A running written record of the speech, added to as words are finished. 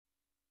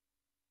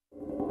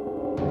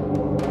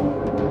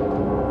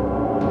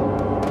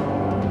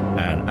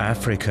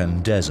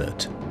African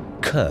desert,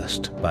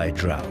 cursed by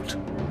drought,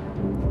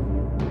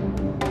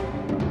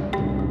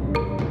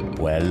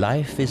 where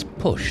life is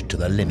pushed to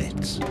the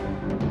limits.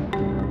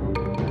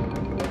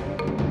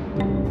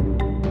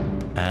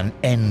 An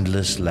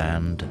endless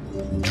land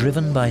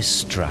driven by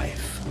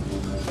strife.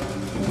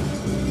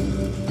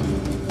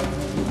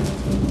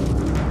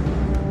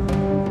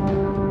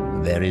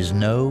 There is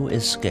no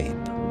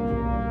escape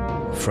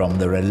from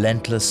the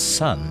relentless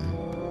sun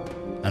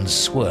and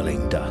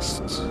swirling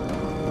dusts.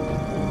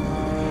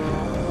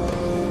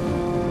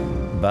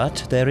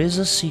 But there is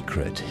a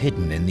secret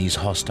hidden in these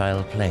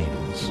hostile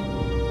plains.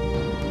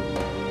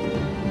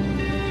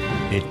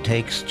 It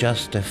takes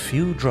just a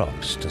few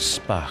drops to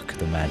spark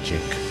the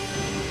magic.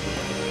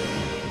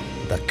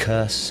 The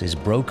curse is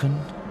broken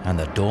and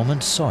the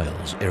dormant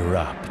soils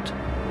erupt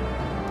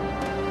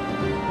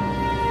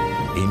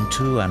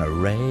into an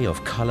array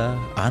of color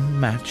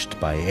unmatched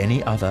by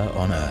any other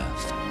on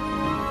Earth.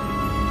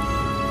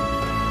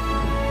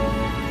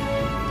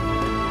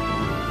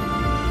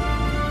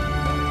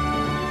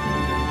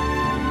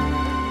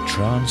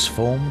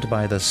 Transformed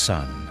by the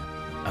sun,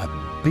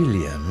 1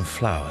 billion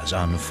flowers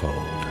unfold.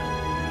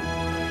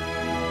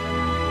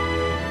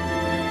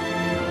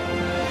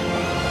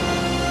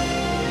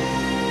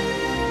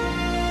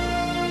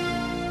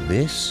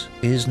 This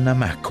is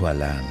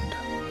Namaqualand,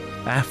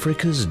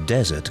 Africa's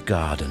desert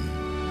garden.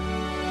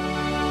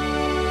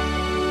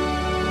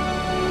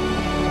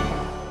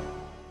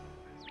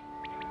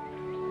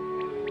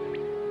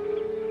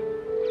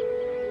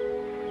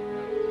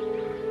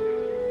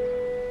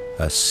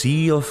 A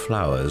sea of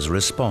flowers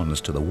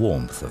responds to the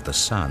warmth of the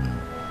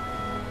sun,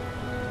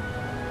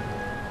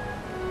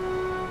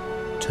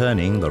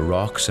 turning the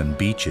rocks and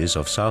beaches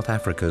of South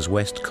Africa's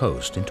west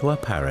coast into a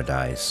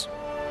paradise,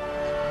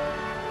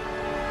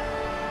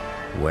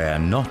 where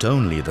not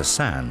only the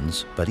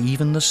sands, but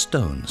even the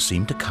stones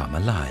seem to come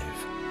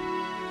alive.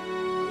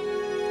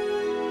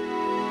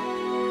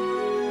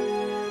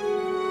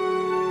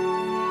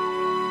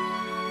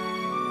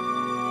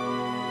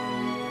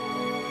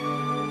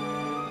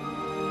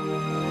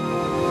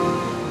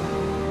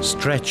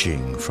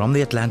 Stretching from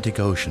the Atlantic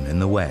Ocean in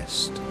the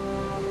west,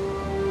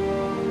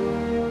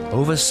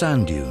 over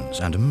sand dunes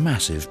and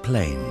massive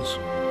plains,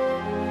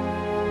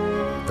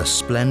 the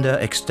splendor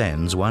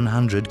extends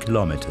 100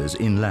 kilometers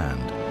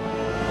inland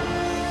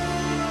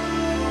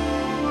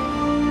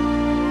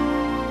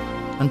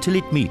until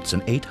it meets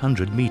an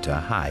 800-meter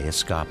high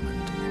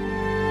escarpment.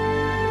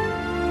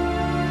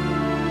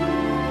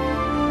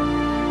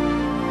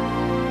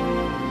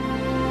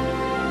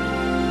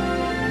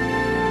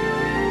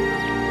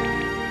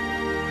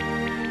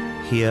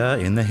 Here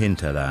in the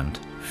hinterland,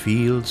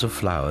 fields of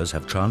flowers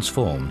have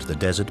transformed the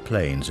desert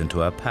plains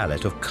into a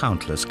palette of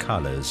countless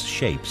colors,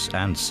 shapes,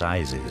 and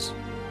sizes.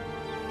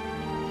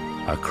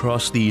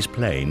 Across these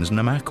plains,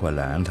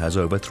 Namaqualand has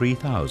over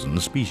 3,000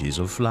 species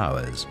of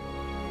flowers.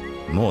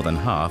 More than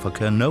half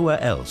occur nowhere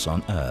else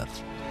on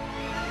Earth.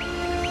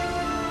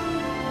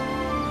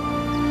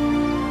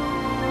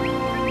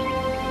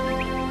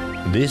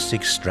 This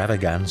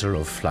extravaganza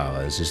of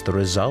flowers is the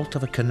result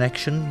of a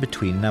connection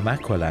between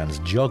Namaqualand's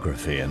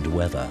geography and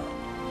weather.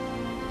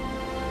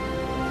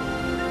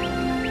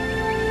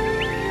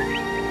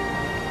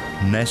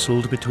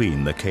 Nestled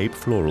between the Cape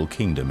Floral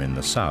Kingdom in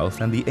the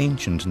south and the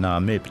ancient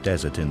Namib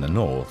Desert in the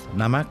north,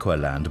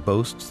 Namaqualand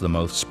boasts the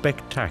most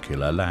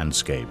spectacular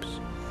landscapes.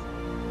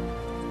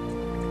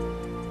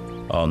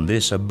 On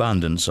this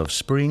abundance of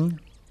spring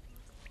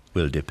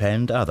will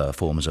depend other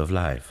forms of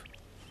life.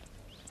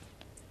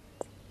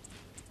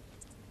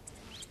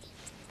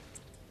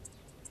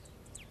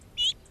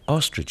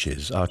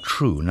 Ostriches are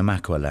true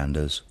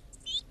Namaqualanders.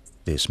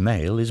 This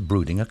male is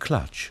brooding a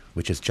clutch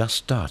which has just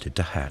started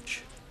to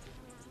hatch.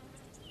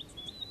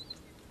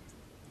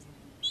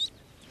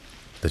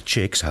 The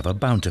chicks have a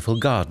bountiful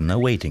garden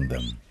awaiting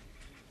them.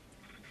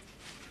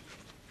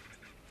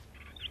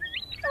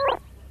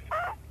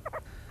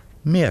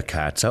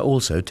 Meerkats are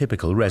also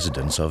typical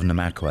residents of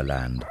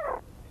Namaqualand.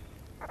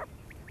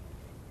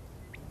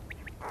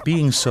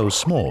 Being so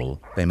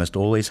small, they must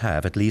always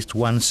have at least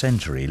one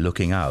sentry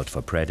looking out for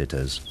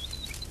predators.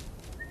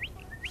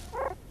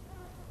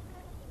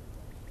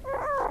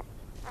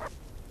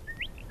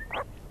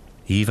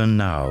 Even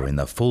now, in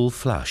the full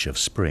flush of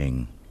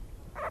spring,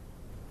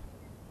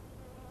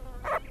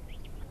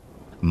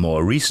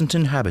 more recent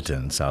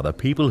inhabitants are the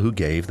people who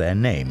gave their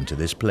name to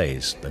this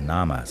place, the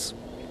Namas.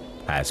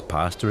 As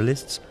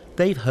pastoralists,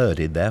 they've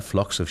herded their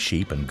flocks of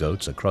sheep and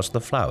goats across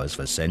the flowers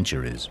for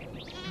centuries.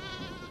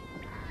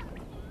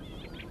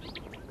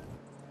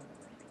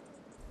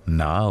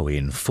 Now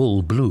in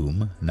full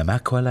bloom,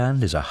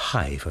 Namaqualand is a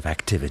hive of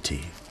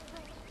activity.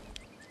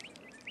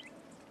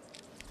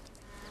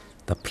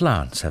 The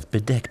plants have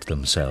bedecked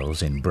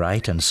themselves in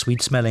bright and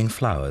sweet-smelling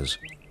flowers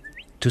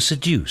to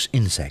seduce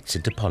insects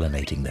into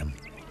pollinating them.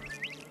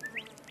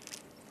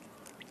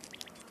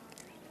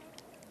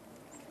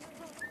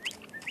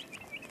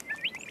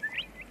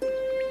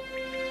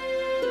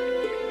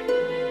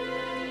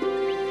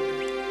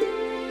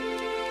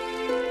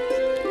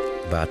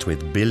 But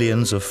with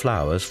billions of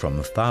flowers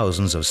from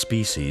thousands of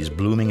species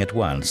blooming at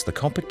once, the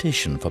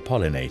competition for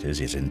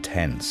pollinators is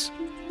intense.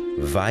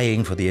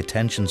 Vying for the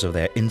attentions of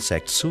their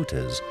insect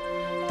suitors,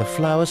 the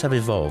flowers have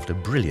evolved a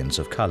brilliance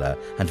of color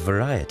and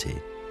variety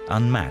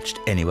unmatched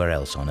anywhere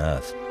else on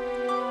Earth.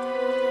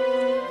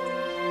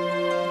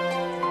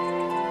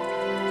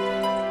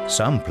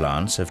 Some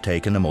plants have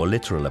taken a more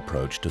literal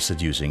approach to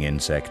seducing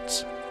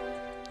insects.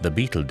 The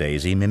beetle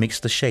daisy mimics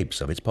the shapes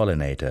of its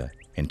pollinator,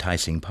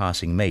 enticing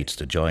passing mates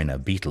to join a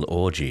beetle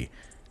orgy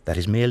that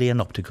is merely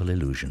an optical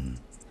illusion.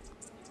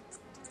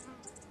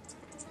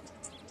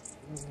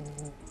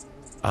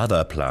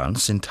 Other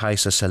plants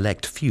entice a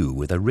select few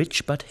with a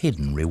rich but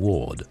hidden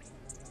reward.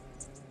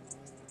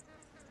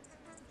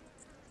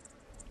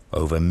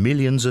 Over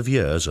millions of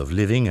years of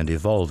living and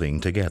evolving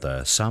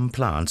together, some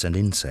plants and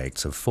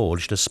insects have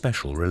forged a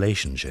special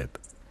relationship.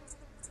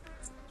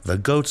 The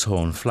goat's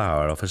horn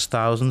flower offers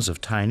thousands of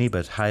tiny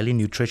but highly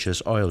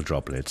nutritious oil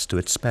droplets to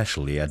its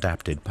specially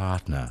adapted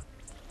partner.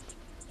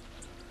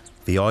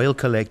 The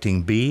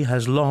oil-collecting bee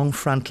has long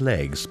front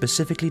legs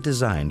specifically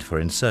designed for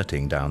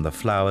inserting down the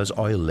flower's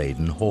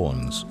oil-laden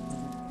horns.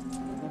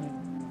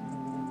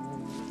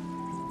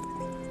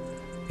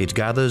 It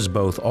gathers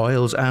both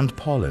oils and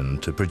pollen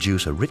to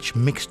produce a rich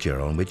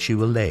mixture on which she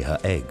will lay her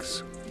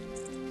eggs.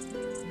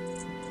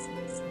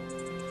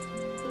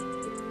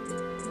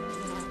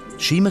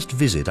 She must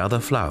visit other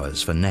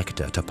flowers for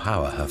nectar to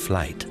power her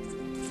flight.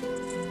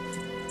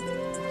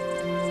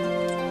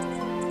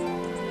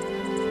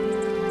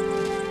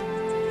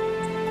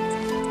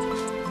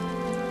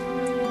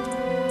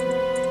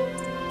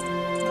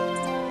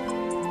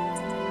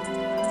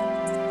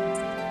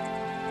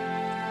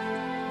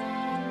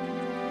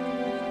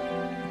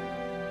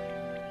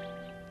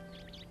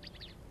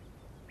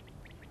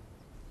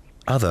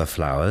 Other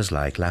flowers,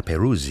 like La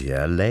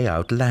Perusia, lay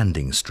out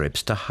landing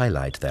strips to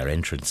highlight their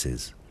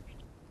entrances.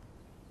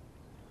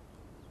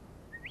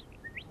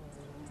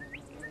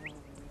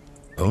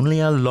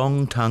 Only a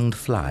long-tongued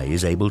fly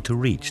is able to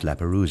reach La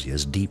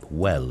Perusia's deep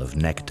well of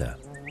nectar.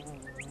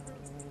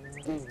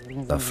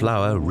 The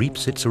flower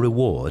reaps its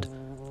reward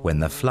when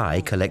the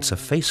fly collects a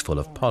faceful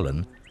of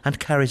pollen and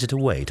carries it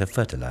away to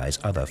fertilize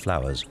other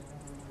flowers.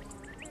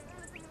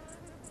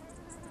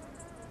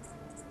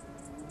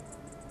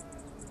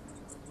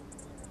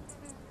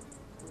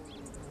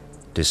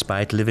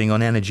 Despite living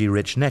on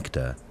energy-rich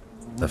nectar,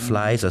 the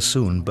flies are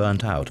soon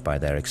burnt out by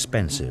their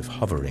expensive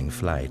hovering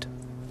flight.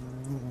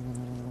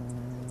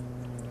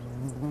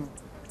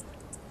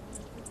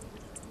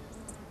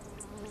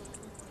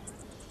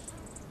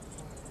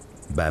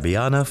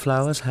 Babiana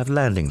flowers have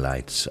landing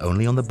lights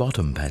only on the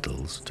bottom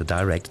petals to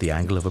direct the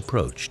angle of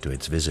approach to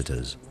its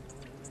visitors.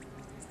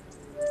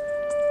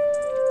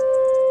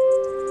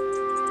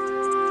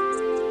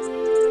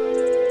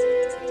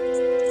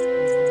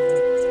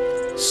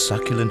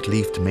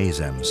 Succulent-leafed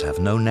mazems have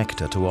no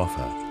nectar to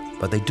offer,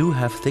 but they do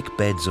have thick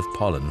beds of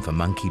pollen for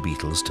monkey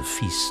beetles to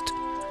feast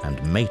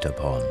and mate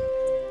upon.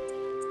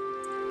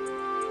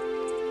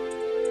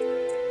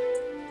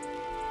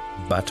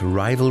 But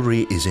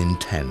rivalry is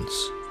intense.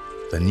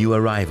 The new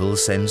arrival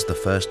sends the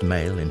first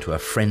male into a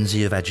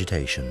frenzy of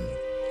agitation.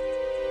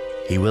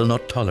 He will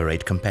not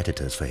tolerate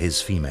competitors for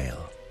his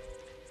female.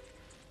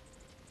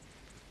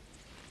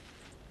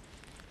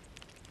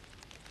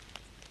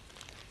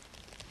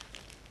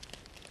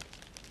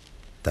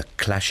 The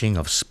clashing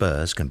of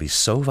spurs can be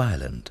so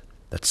violent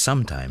that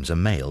sometimes a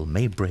male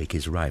may break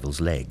his rival's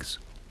legs.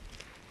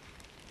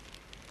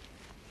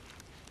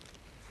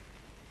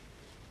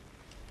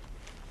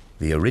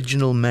 The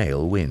original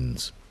male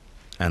wins,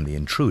 and the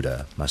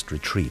intruder must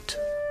retreat,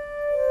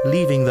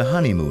 leaving the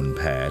honeymoon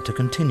pair to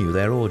continue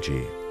their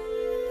orgy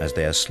as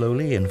they are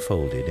slowly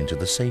enfolded into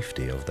the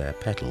safety of their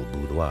petal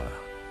boudoir.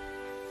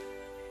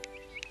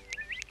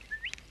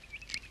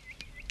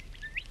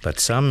 But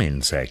some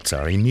insects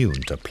are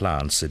immune to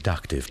plants'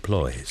 seductive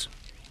ploys.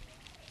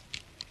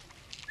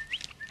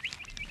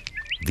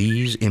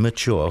 These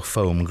immature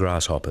foam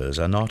grasshoppers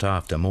are not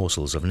after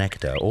morsels of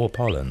nectar or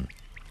pollen.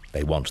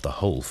 They want the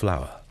whole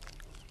flower.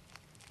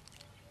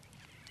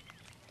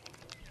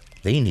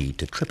 They need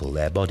to triple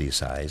their body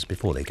size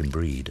before they can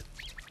breed.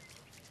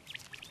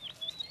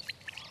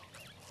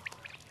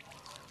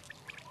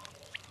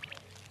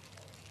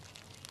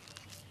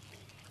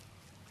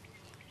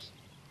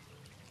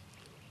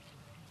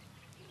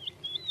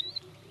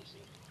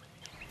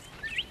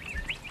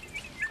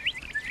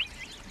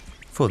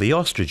 For the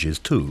ostriches,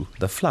 too,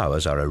 the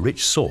flowers are a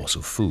rich source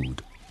of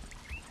food.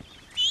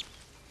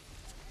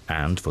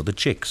 And for the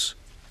chicks,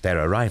 their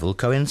arrival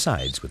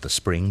coincides with the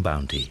spring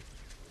bounty.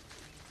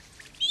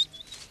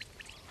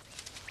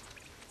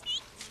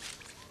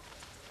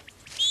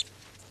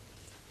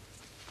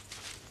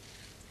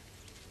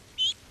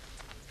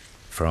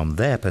 From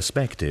their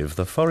perspective,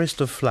 the forest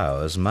of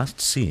flowers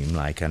must seem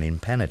like an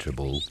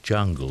impenetrable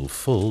jungle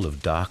full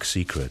of dark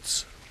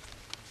secrets.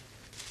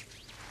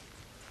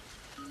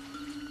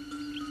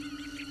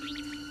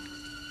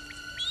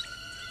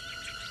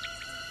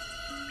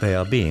 They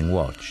are being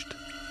watched.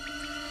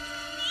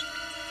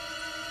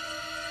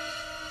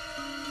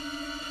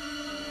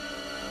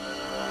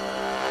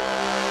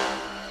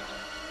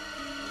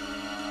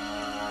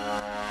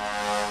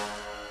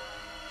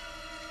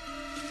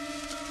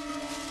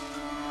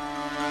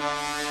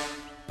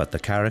 But the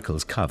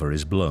caracle's cover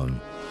is blown,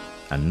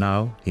 and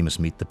now he must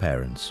meet the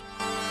parents.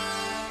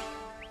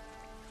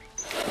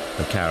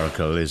 The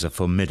caracal is a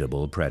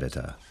formidable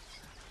predator,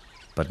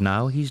 but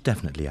now he's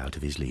definitely out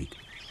of his league.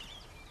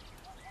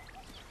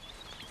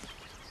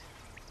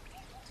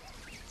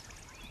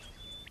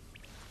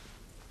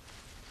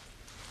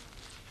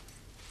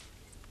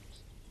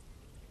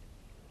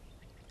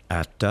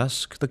 At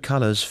dusk, the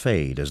colors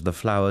fade as the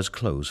flowers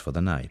close for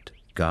the night,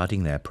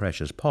 guarding their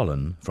precious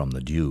pollen from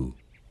the dew.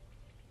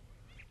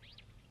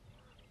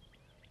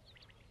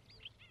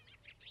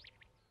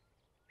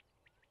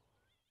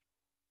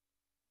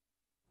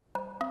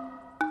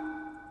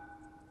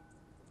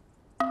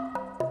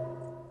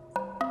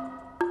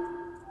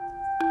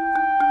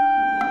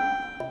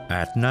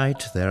 At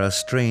night, there are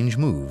strange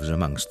moves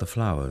amongst the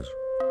flowers.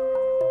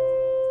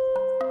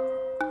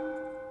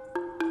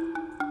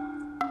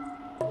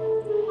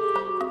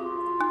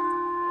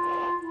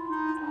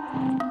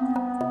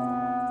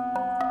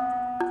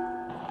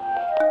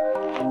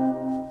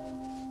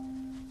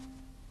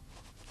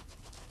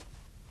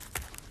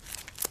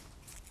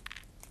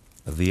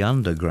 The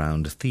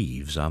underground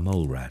thieves are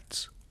mole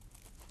rats.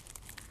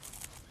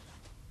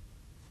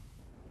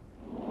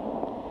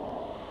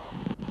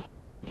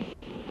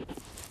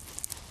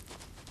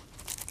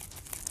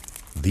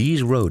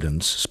 These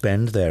rodents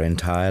spend their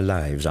entire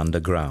lives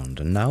underground,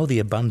 and now the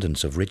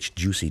abundance of rich,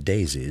 juicy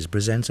daisies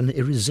presents an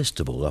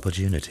irresistible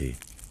opportunity.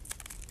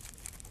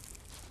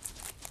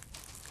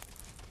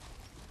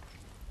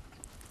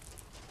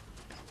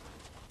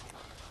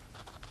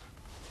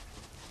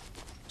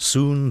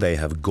 Soon they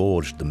have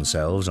gorged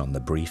themselves on the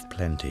brief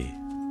plenty.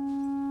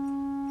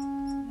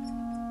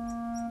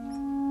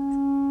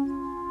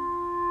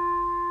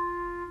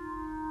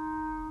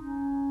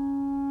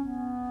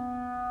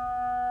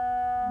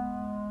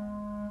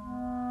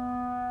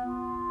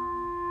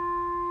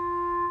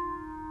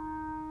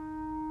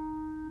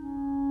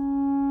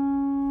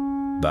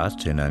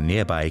 But in a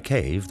nearby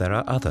cave there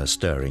are other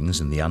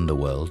stirrings in the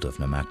underworld of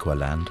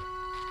Namaqualand.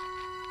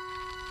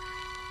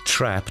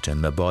 Trapped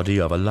in the body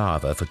of a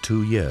larva for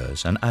 2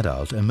 years, an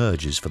adult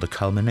emerges for the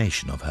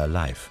culmination of her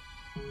life.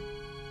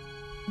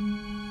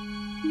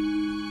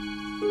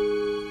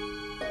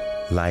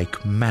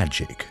 Like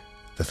magic,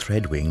 the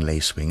threadwing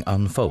lacewing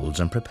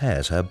unfolds and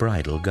prepares her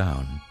bridal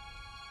gown.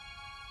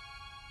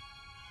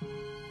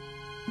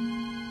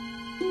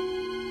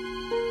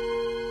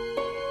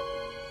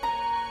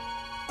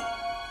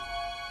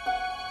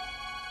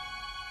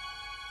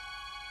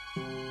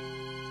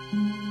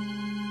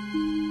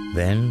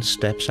 Then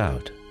steps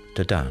out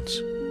to dance.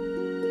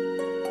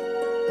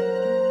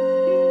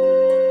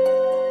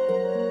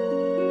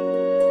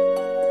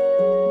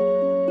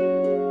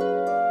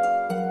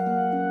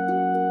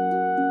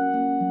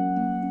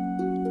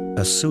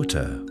 A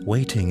suitor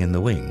waiting in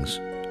the wings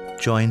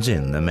joins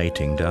in the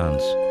mating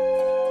dance.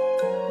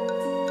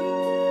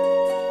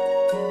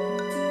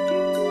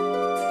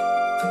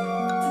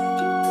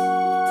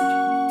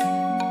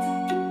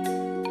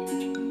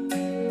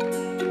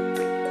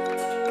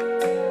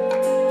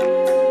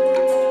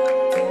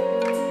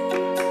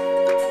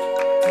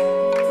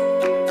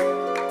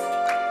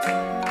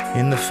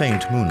 In the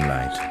faint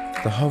moonlight,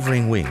 the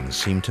hovering wings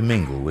seem to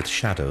mingle with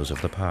shadows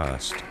of the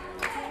past.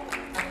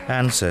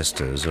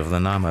 Ancestors of the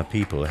Nama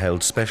people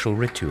held special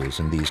rituals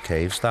in these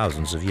caves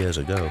thousands of years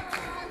ago.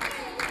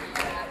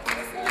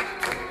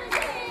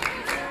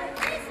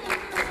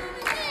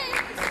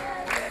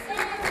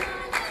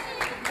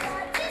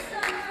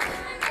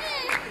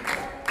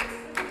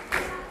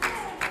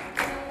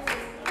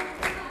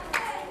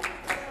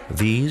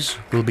 These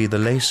will be the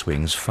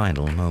lacewing's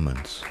final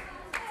moments.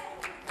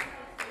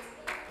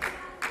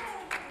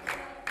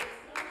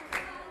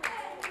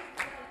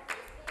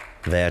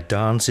 Their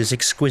dance is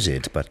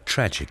exquisite but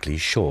tragically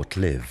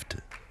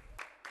short-lived.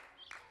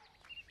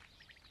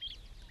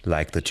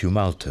 Like the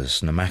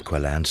tumultuous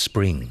Namaqualand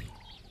spring.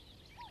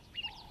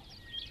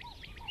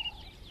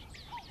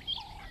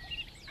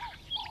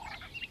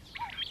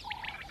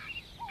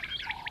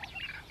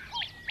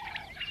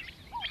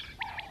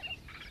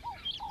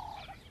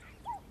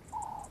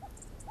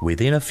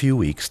 Within a few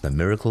weeks, the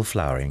miracle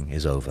flowering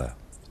is over.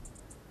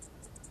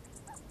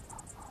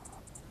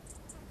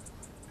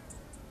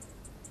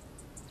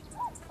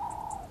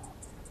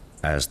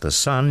 As the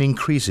sun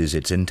increases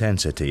its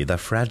intensity, the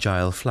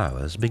fragile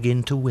flowers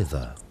begin to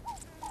wither.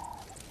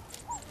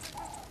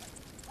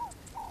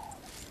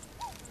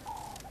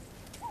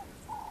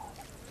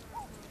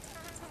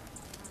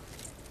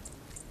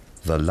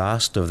 The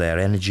last of their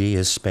energy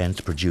is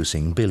spent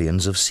producing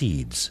billions of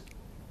seeds,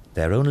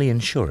 their only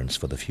insurance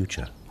for the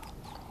future.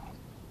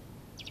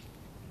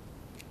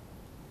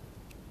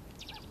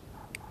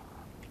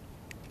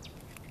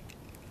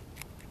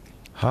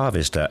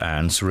 Harvester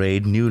ants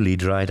raid newly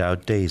dried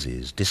out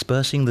daisies,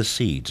 dispersing the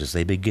seeds as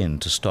they begin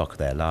to stock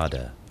their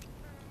larder.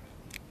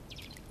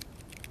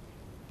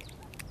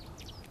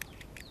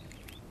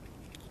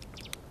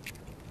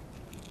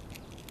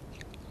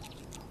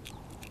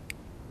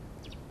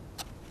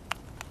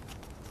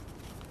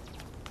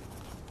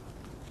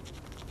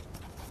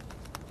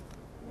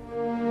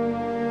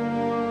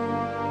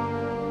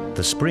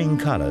 The spring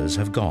colors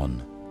have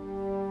gone,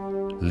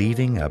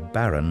 leaving a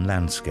barren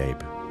landscape.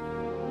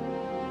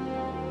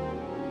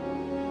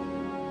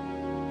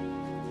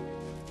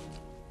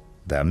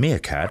 The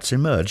meerkats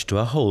emerge to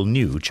a whole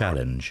new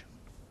challenge.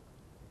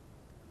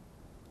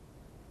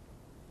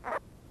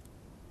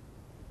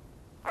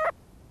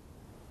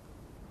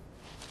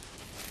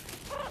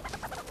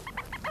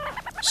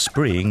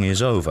 Spring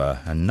is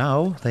over, and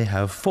now they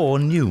have 4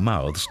 new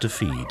mouths to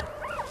feed.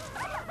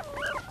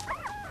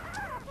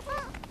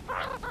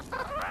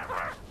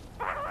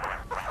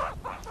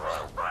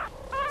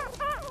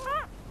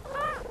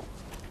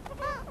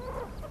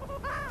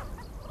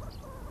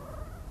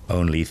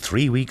 Only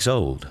 3 weeks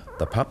old,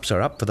 the pups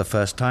are up for the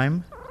first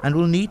time and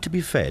will need to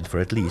be fed for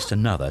at least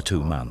another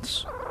 2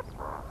 months.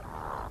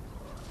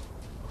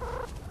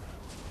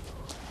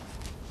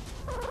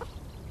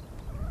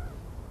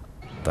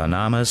 The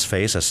Namas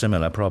face a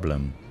similar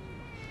problem.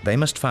 They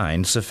must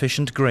find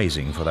sufficient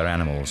grazing for their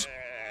animals.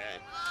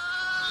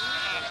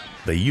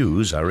 The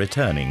ewes are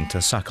returning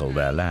to suckle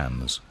their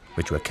lambs,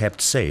 which were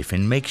kept safe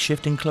in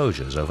makeshift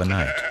enclosures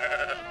overnight.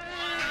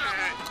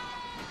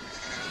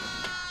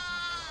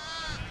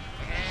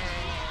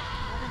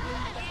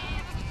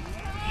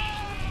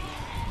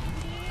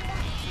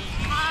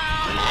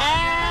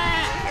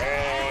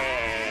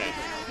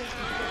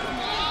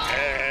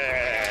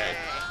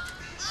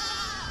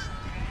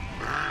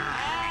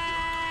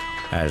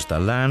 As the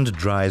land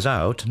dries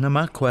out,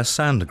 Namaqua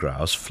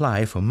sandgrouse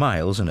fly for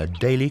miles in a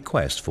daily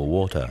quest for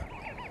water.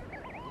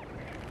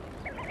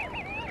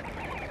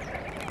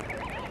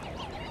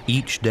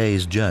 Each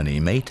day's journey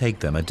may take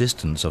them a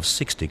distance of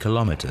 60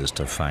 kilometers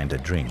to find a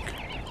drink.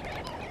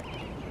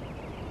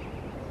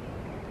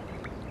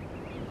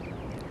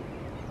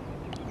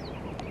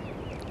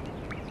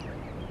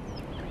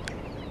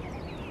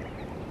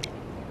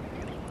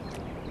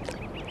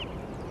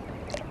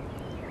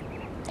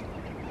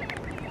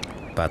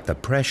 But the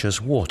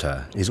precious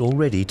water is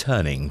already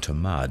turning to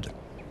mud.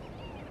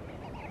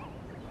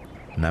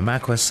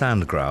 Namaqua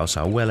sandgrouse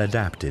are well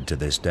adapted to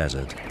this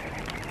desert,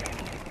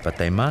 but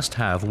they must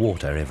have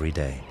water every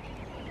day.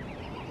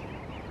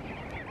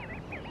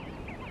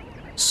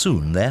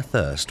 Soon their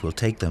thirst will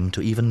take them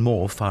to even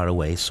more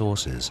faraway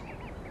sources.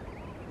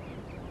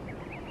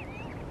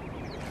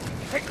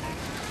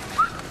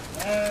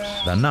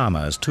 The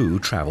Namas too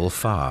travel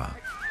far,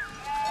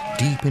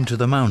 deep into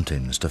the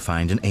mountains to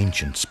find an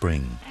ancient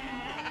spring.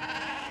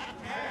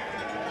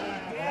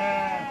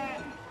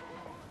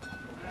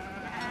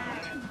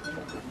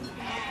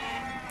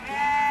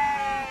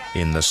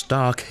 In the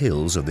stark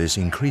hills of this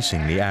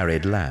increasingly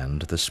arid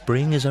land, the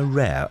spring is a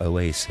rare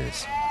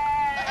oasis.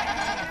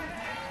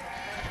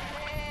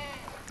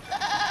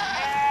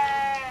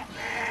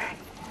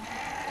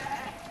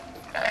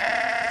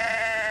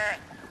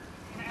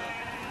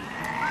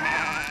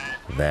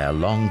 Their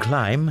long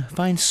climb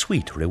finds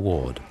sweet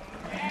reward.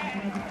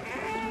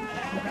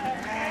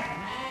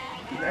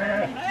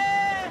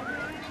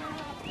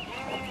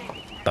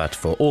 But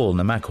for all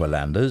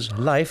Namaqualanders,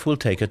 life will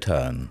take a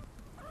turn.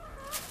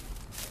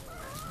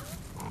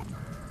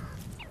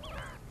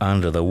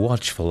 Under the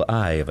watchful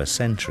eye of a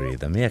sentry,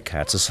 the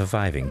meerkats are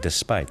surviving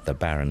despite the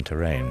barren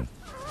terrain.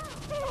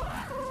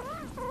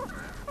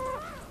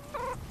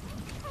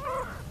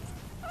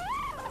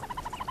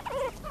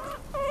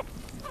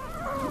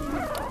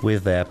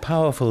 With their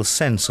powerful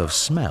sense of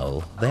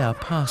smell, they are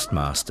past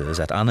masters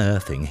at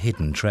unearthing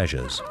hidden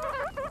treasures.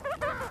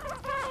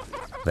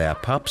 Their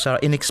pups are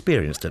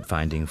inexperienced at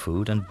finding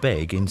food and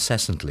beg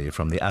incessantly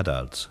from the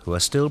adults, who are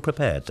still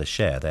prepared to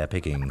share their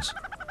pickings.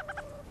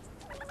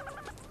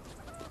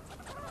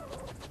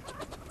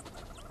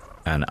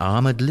 An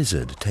armored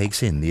lizard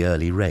takes in the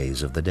early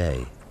rays of the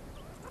day.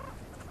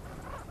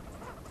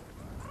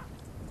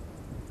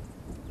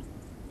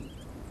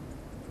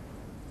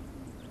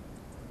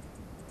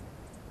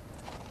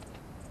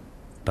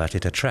 But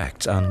it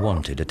attracts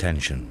unwanted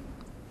attention.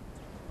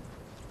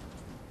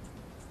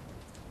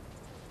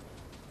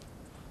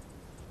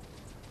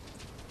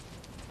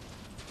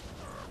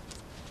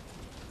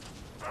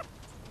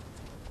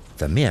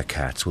 The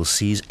meerkats will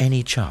seize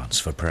any chance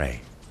for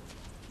prey.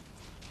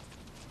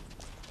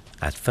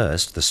 At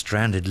first, the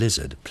stranded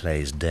lizard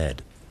plays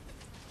dead.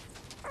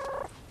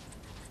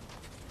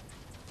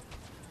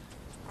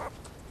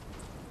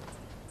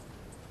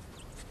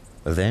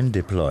 Then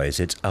deploys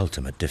its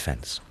ultimate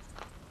defense.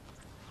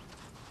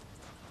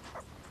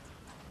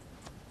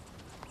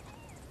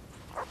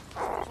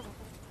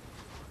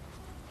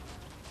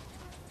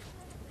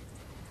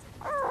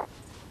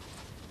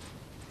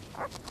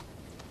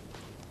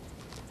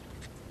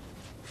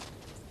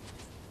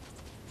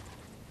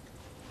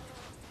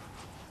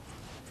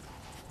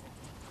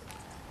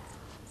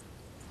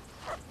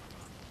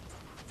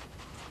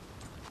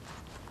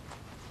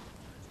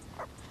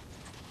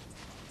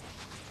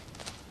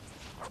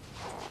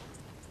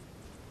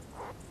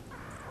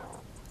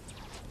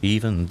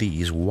 Even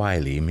these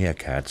wily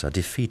meerkats are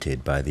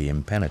defeated by the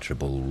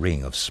impenetrable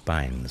ring of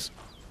spines.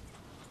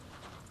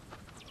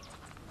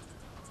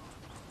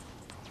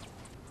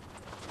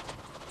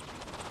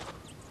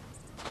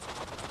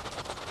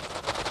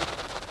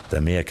 The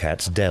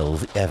meerkats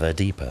delve ever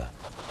deeper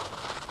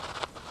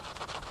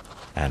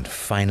and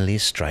finally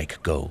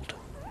strike gold.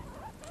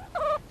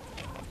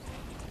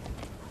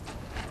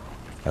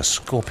 A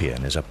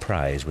scorpion is a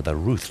prize with a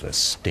ruthless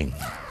sting.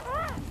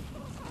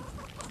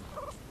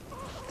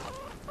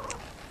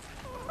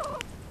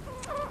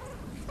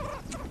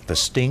 The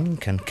sting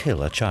can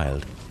kill a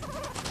child.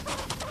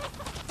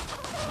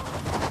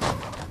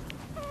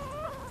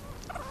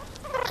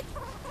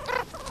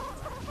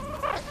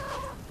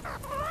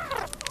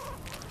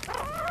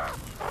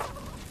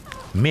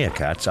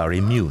 Meerkats are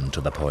immune to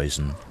the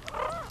poison.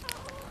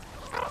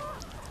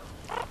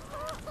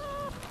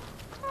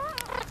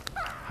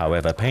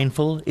 However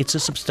painful, it's a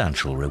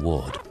substantial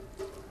reward.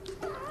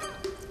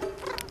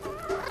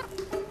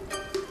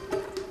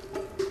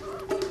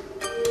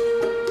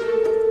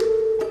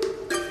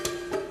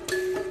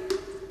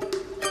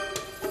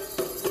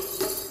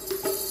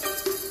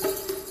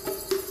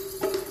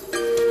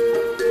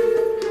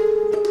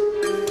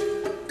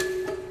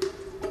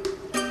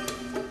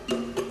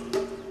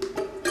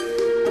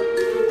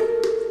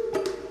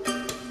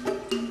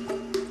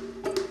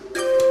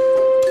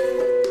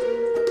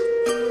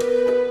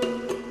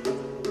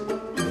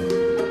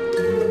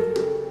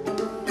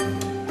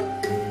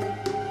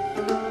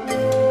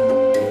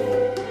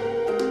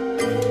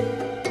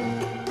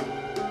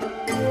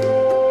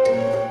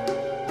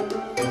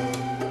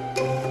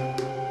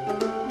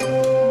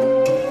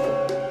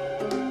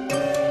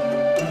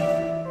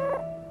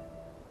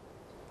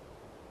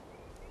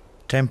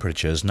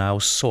 Temperatures now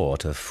soar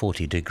to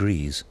 40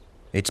 degrees.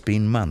 It's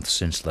been months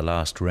since the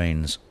last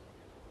rains.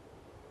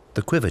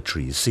 The quiver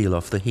trees seal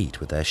off the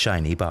heat with their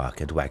shiny bark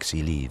and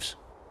waxy leaves.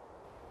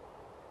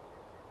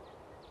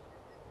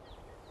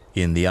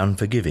 In the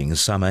unforgiving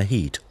summer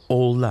heat,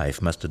 all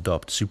life must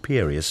adopt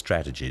superior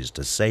strategies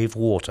to save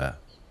water.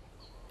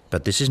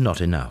 But this is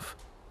not enough.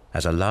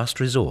 As a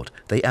last resort,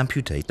 they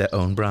amputate their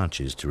own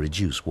branches to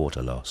reduce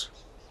water loss.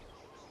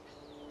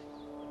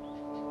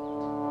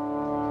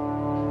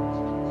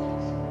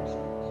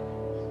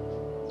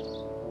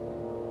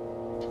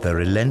 The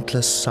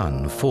relentless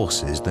sun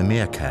forces the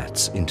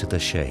meerkats into the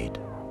shade.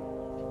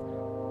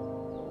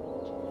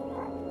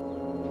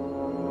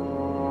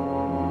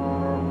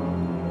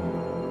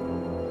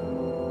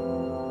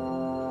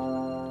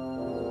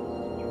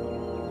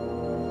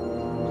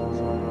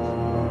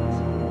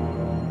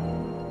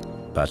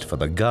 But for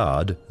the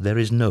guard, there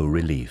is no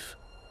relief.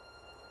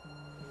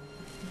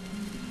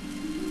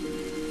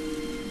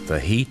 The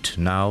heat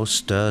now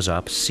stirs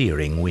up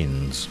searing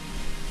winds.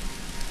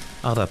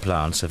 Other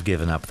plants have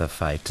given up the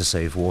fight to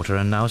save water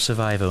and now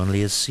survive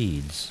only as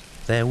seeds.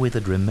 Their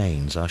withered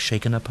remains are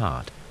shaken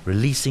apart,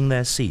 releasing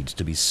their seeds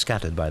to be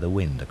scattered by the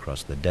wind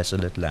across the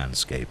desolate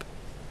landscape.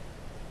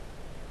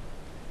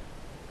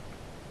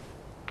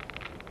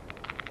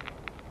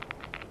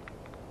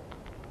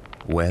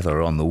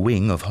 Whether on the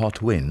wing of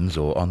hot winds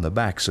or on the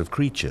backs of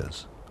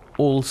creatures,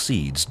 all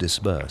seeds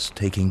disperse,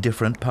 taking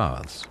different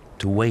paths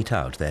to wait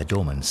out their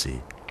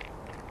dormancy.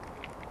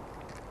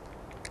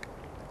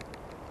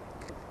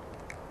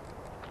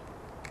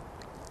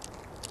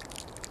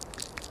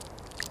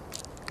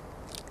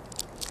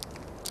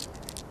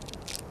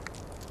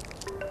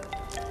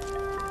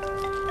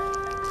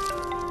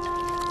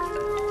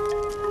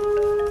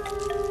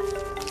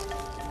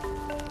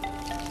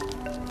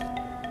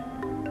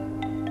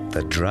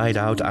 The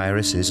dried-out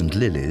irises and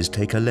lilies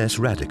take a less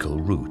radical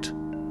route.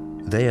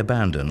 They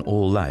abandon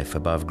all life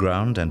above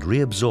ground and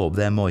reabsorb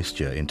their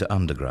moisture into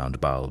underground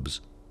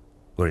bulbs,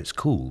 where it's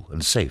cool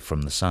and safe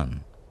from the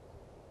sun.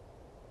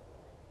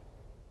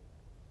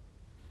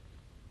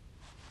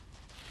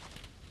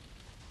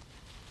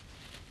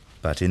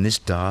 But in this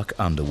dark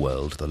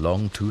underworld, the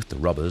long-toothed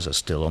robbers are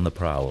still on the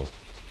prowl.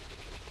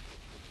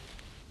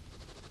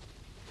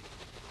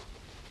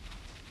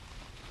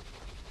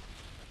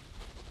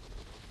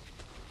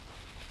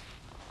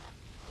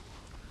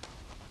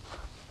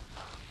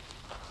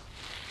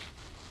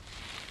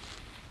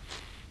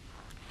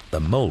 The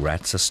mole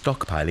rats are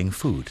stockpiling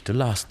food to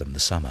last them the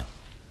summer.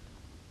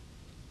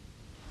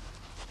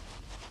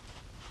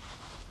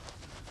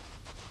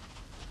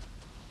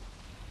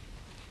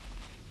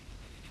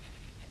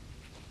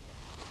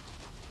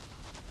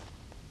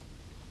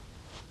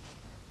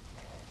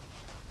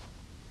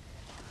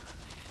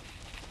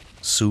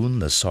 Soon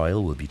the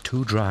soil will be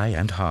too dry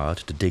and hard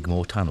to dig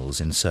more tunnels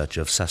in search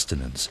of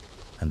sustenance,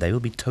 and they will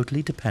be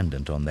totally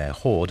dependent on their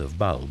hoard of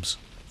bulbs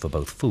for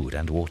both food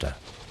and water.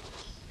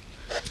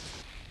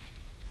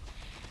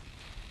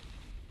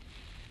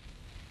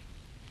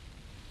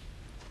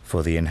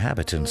 For the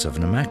inhabitants of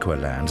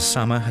Namaqualand,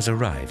 summer has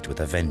arrived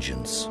with a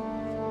vengeance.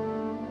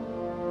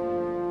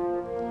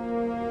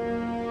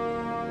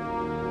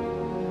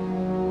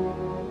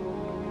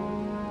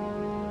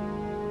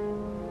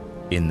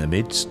 In the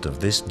midst of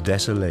this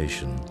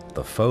desolation,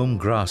 the foam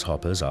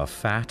grasshoppers are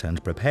fat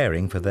and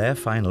preparing for their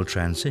final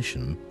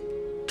transition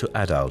to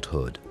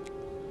adulthood.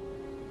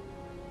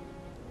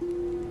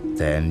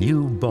 Their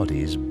new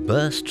bodies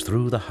burst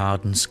through the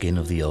hardened skin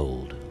of the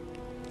old.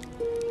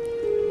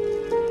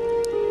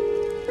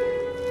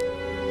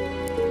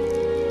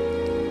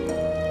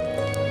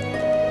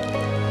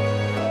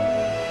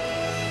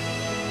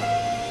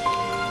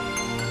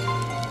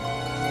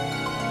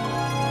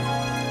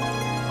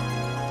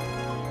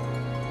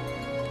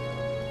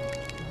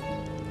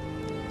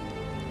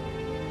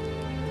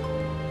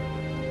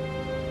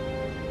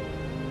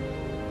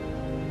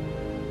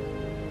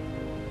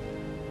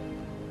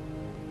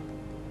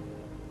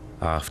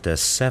 After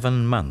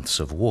 7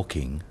 months of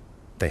walking,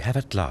 they have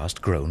at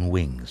last grown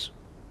wings.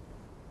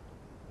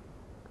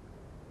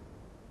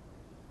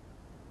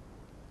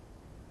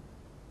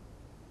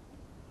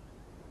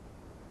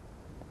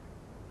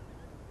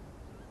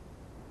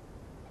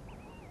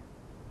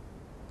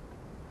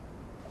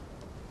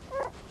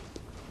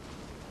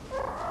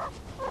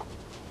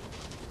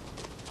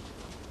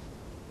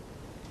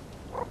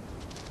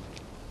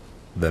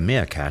 The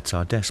meerkats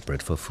are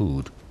desperate for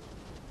food,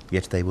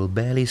 yet they will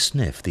barely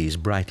sniff these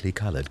brightly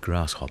colored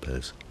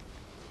grasshoppers.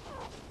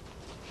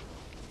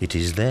 It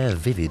is their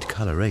vivid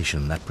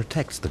coloration that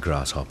protects the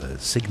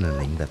grasshoppers,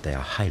 signaling that they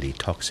are highly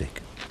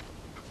toxic.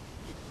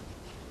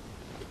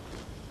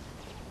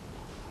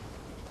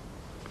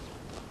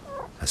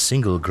 A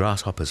single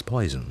grasshopper's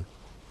poison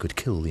could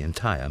kill the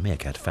entire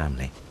meerkat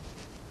family.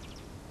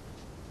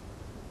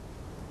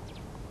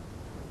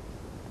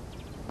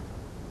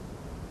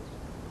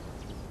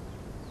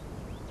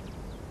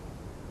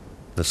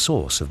 The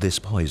source of this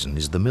poison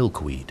is the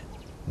milkweed,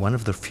 one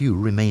of the few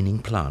remaining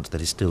plants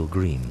that is still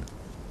green.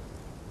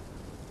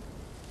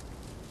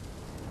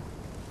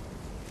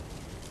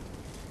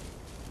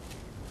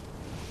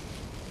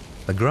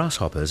 The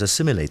grasshoppers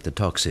assimilate the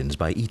toxins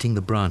by eating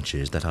the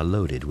branches that are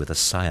loaded with a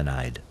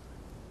cyanide.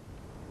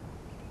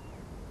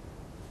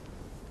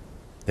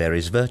 There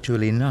is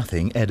virtually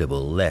nothing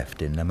edible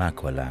left in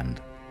Namaqualand.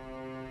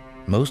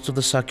 Most of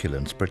the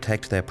succulents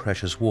protect their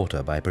precious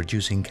water by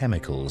producing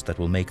chemicals that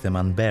will make them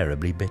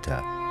unbearably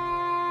bitter,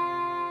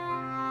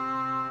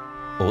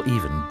 or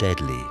even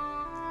deadly.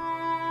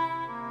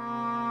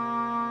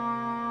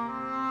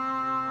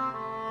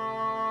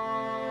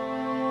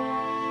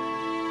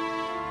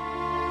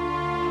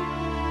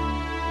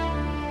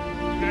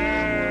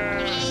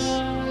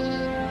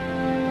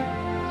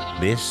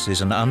 This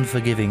is an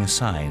unforgiving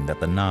sign that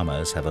the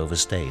Namas have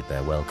overstayed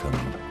their welcome.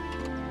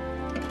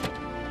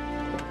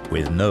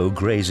 With no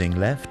grazing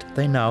left,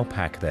 they now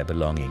pack their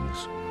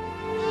belongings.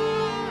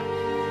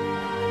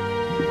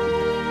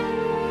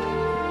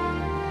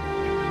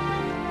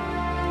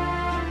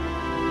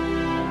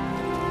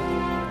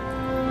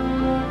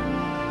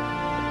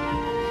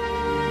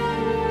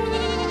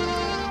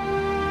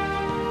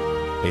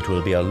 It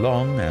will be a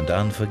long and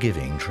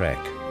unforgiving trek.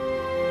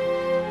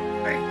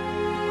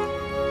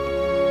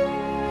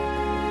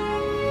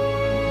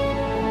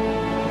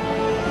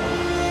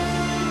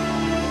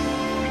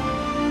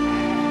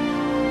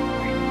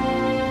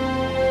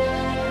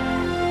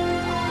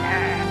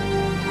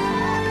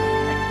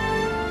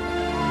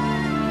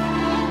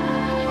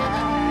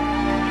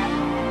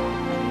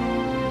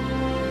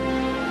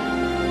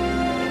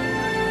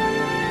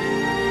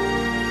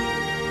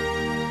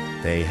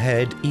 They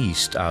head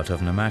east out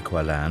of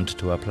Namaqualand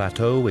to a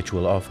plateau which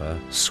will offer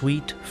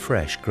sweet,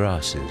 fresh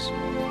grasses.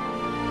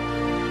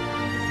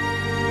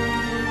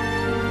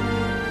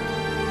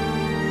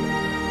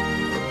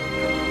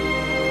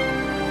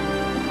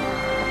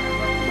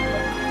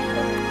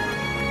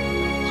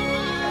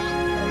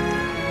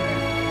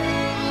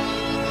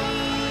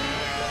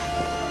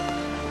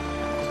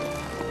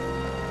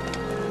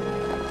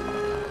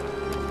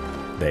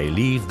 They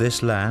leave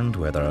this land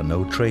where there are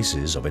no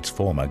traces of its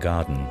former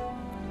garden.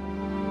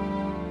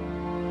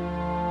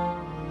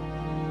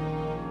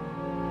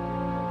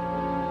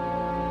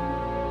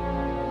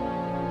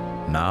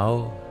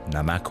 Now,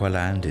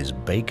 Namaqualand is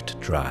baked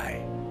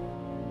dry.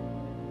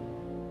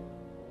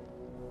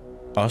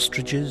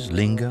 Ostriches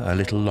linger a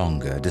little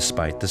longer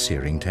despite the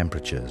searing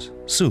temperatures.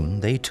 Soon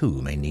they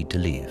too may need to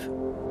leave.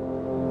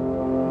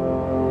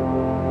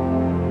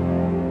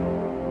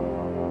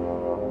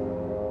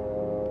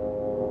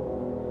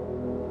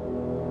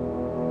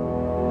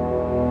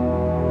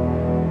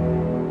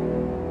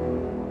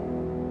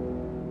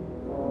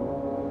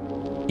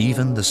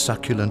 Even the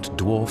succulent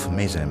dwarf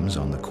mesems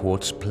on the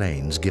quartz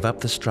plains give up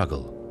the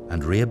struggle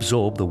and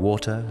reabsorb the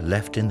water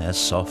left in their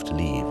soft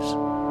leaves.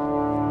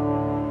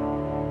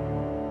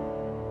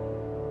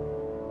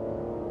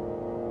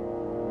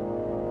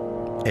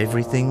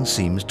 Everything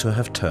seems to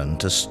have turned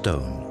to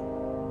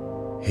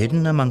stone.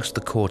 Hidden amongst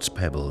the quartz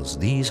pebbles,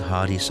 these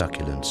hardy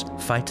succulents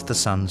fight the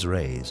sun's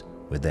rays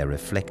with their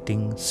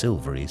reflecting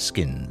silvery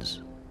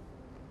skins.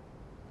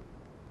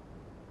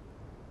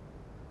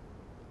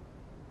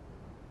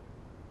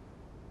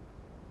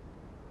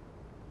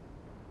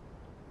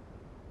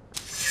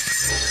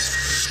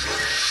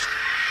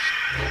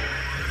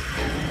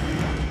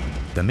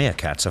 The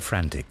meerkats are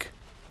frantic.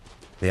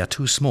 They are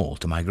too small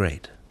to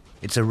migrate.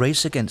 It's a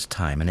race against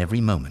time and every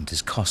moment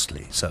is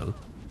costly, so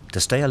to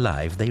stay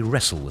alive they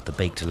wrestle with the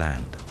baked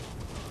land.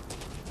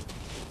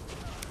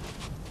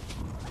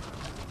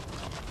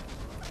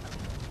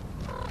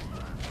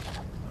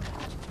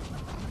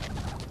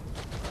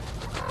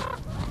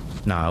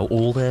 Now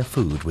all their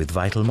food with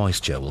vital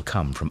moisture will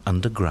come from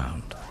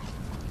underground.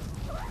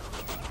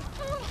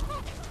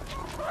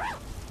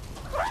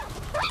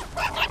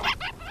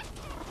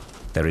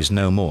 There is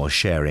no more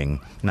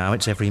sharing. Now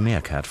it's every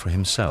meerkat for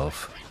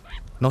himself.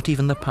 Not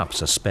even the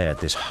pups are spared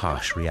this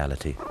harsh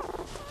reality.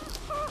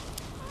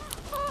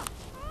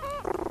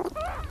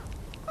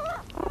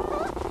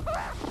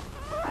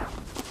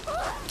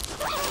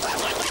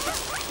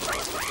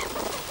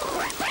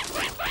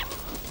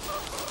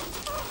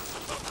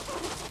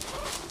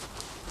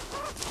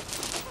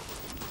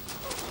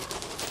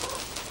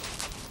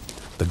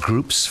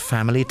 group's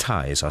family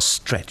ties are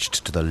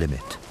stretched to the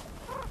limit.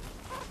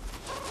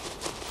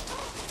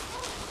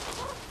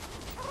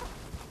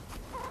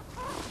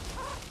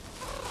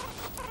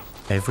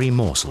 Every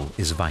morsel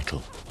is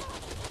vital.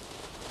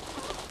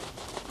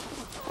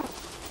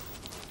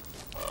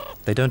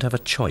 They don't have a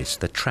choice.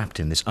 They're trapped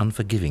in this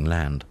unforgiving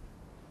land.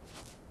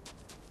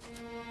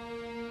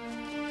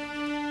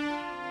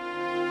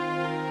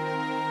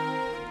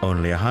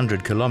 Only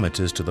 100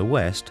 kilometers to the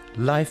west,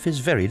 life is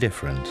very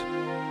different.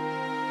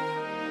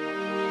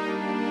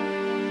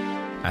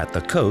 At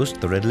the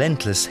coast, the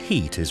relentless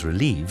heat is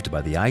relieved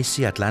by the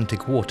icy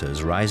Atlantic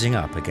waters rising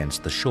up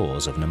against the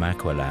shores of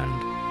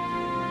Namaqualand.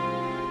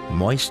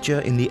 Moisture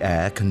in the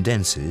air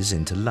condenses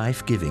into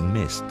life-giving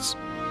mists.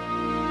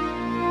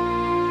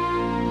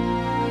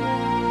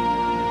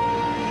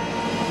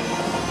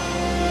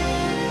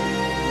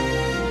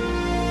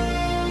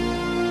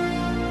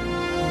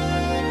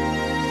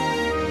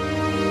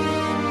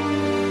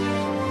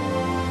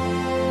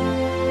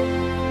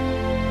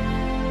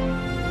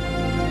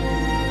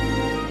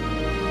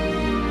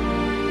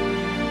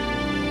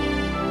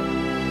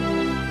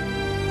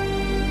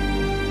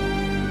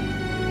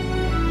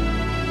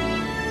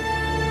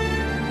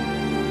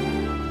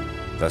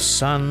 The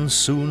sun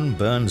soon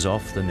burns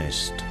off the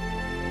mist.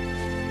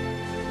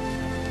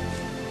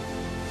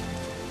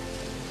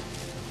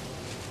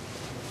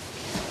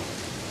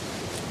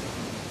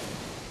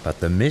 But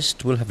the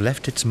mist will have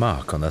left its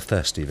mark on the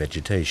thirsty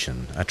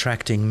vegetation,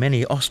 attracting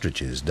many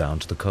ostriches down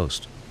to the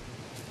coast.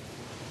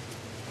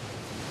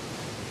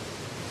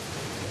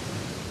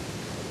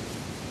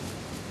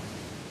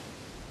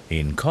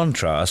 In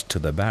contrast to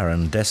the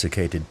barren,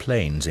 desiccated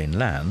plains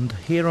inland,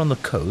 here on the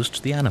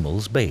coast the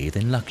animals bathe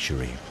in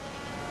luxury.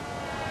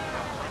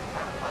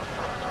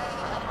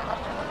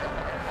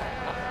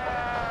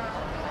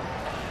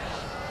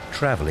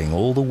 Traveling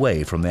all the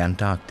way from the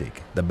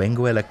Antarctic, the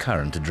Benguela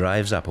current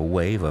drives up a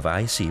wave of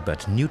icy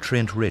but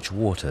nutrient-rich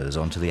waters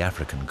onto the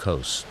African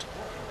coast.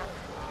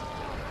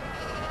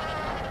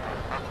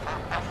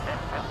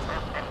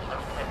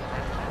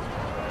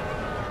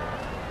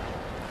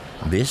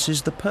 This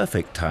is the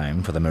perfect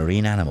time for the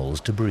marine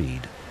animals to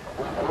breed.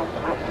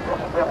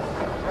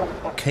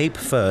 Cape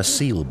fur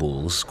seal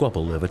bulls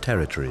squabble over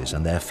territories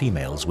and their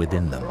females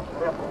within them.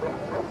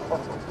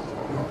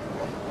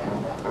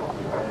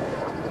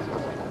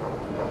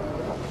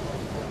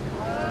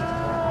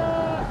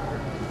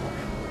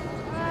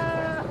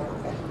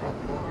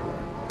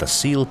 The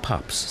seal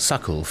pups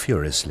suckle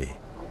furiously.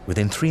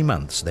 Within 3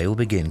 months, they will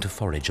begin to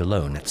forage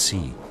alone at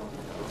sea.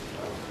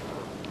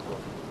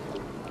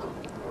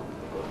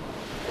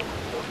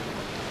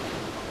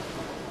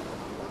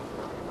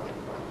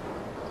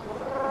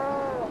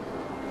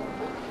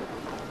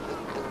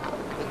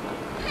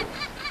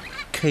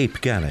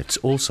 Cape gannets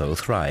also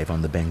thrive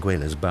on the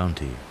Benguela's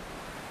bounty.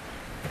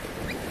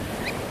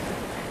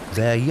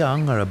 Their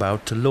young are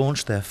about to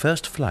launch their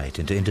first flight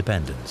into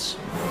independence.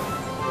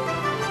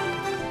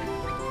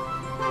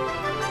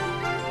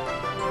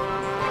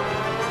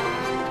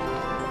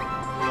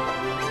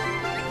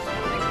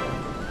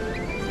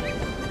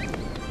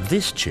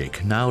 This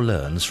chick now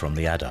learns from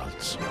the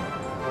adults.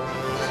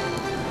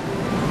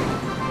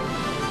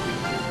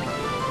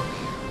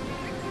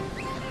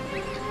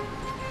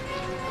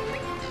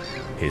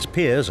 His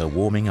peers are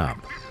warming up,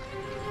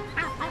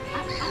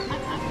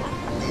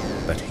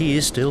 but he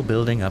is still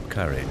building up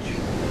courage.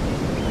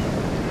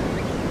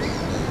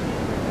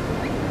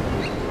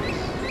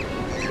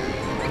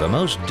 The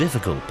most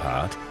difficult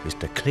part is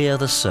to clear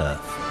the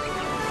surf.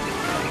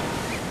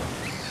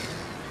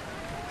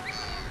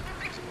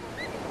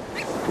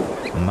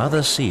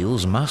 Mother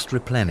seals must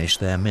replenish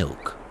their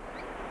milk.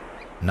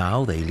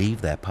 Now they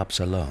leave their pups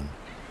alone.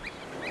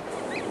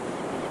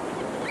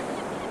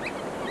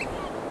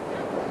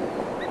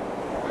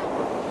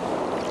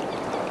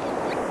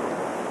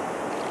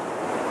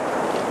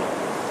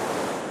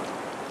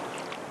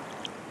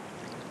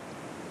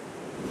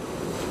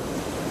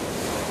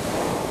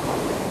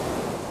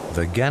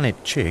 The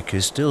gannet chick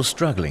is still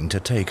struggling to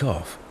take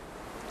off,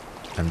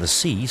 and the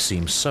sea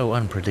seems so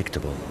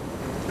unpredictable.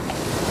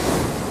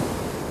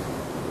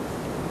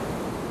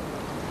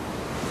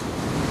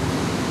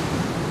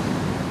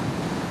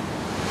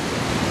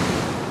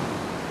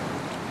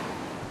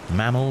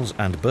 Mammals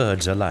and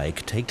birds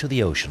alike take to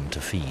the ocean to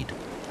feed.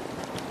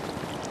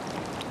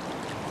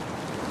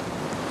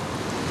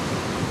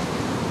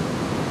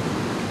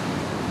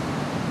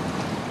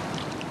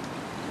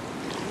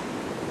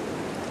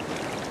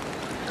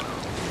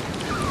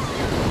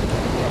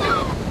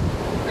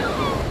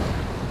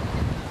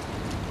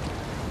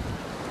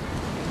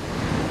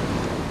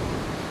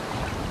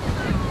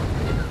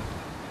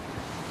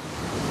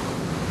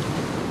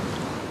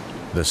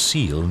 The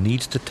seal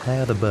needs to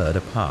tear the bird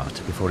apart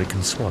before it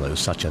can swallow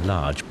such a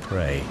large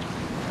prey.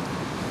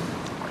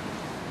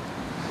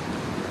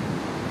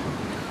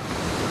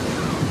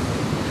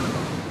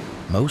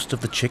 Most of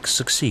the chicks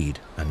succeed,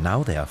 and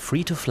now they are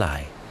free to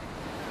fly.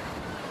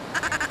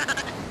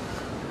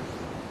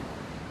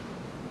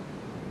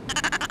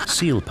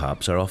 Seal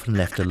pups are often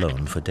left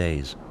alone for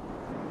days.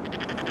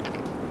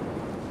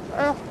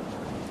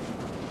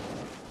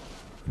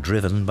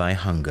 Driven by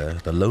hunger,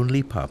 the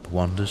lonely pup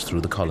wanders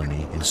through the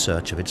colony in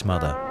search of its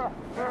mother.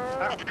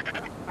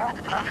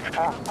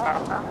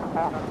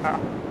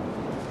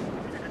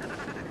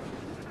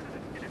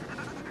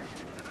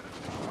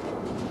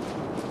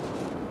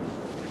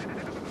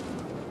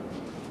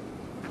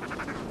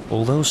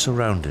 Although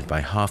surrounded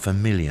by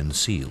 500,000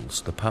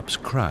 seals, the pup's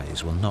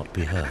cries will not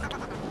be heard.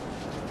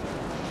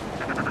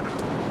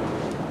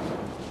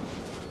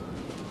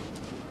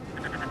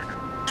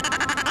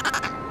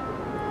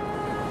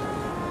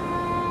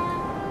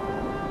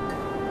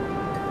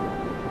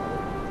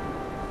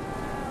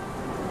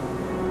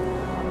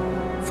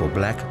 For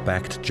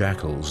black-backed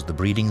jackals, the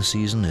breeding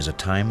season is a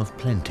time of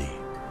plenty.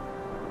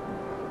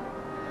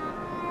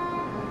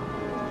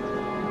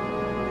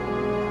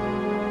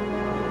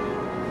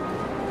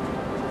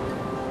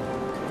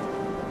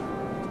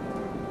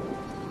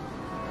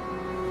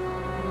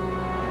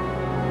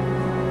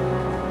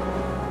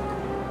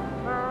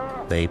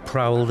 They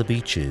prowl the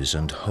beaches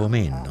and home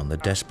in on the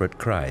desperate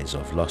cries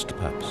of lost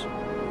pups.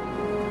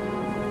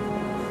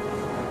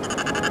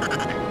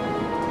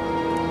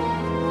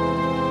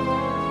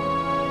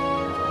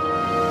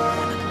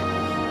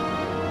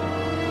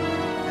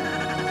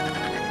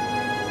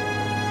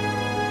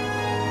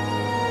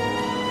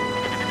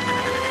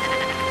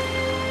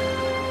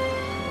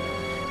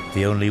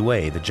 The only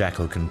way the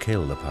jackal can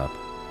kill the pup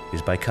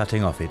is by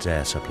cutting off its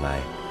air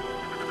supply.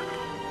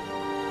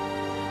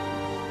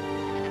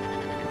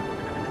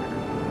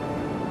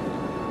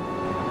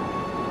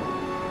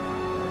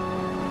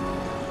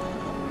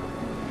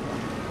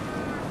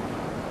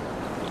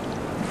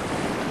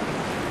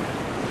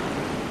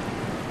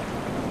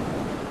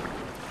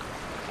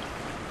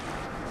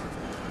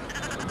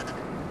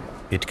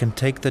 It can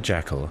take the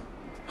jackal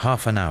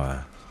half an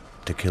hour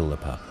to kill the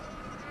pup.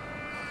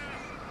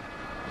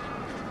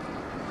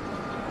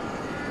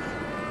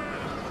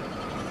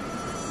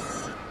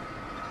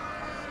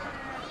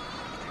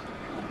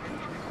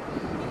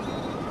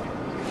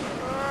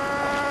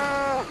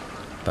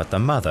 But the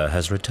mother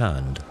has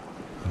returned.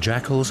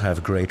 Jackals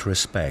have great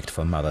respect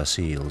for mother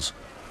seals.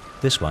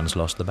 This one's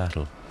lost the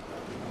battle.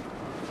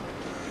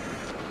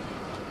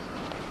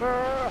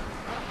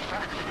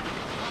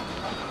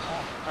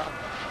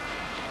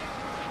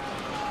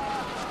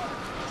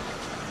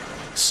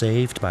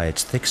 Saved by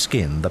its thick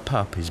skin, the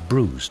pup is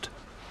bruised,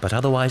 but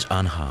otherwise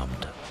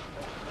unharmed.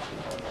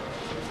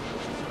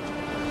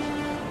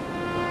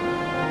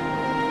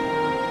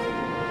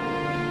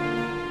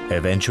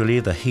 Eventually,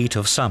 the heat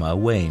of summer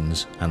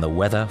wanes and the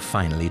weather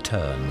finally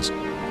turns.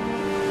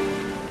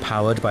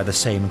 Powered by the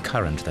same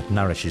current that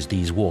nourishes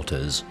these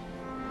waters,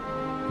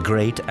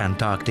 great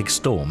Antarctic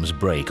storms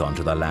break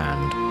onto the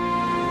land.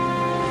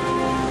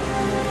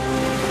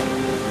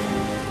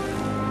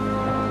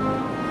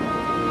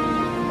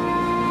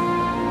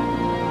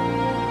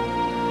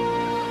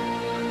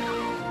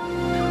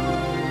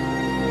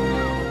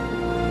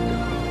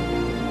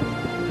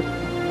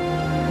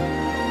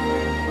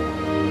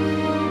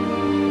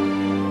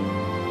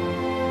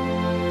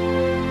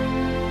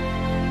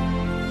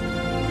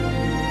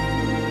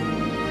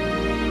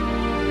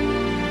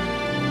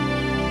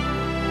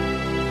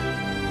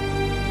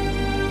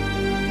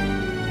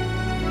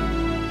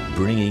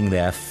 Bringing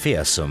their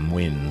fearsome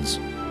winds,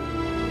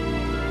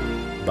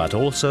 but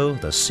also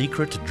the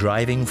secret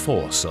driving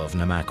force of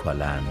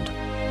Namaqualand.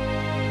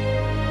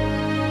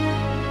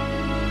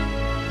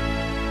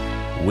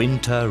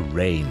 Winter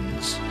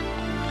rains.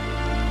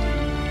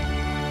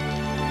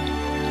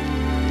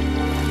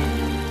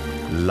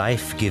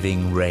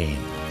 Life-giving rain.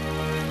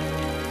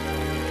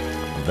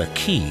 The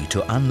key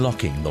to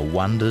unlocking the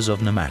wonders of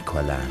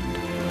Namaqualand.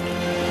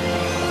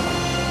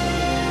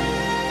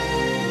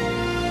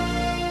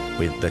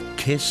 With the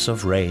kiss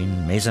of rain,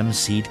 mesem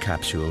seed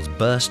capsules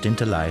burst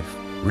into life,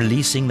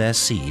 releasing their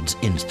seeds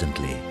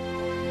instantly.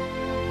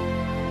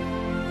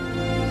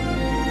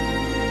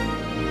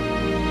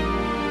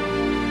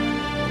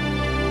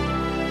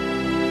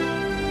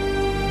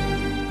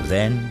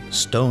 Then,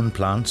 stone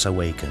plants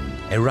awaken,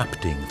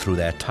 erupting through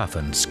their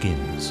toughened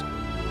skins.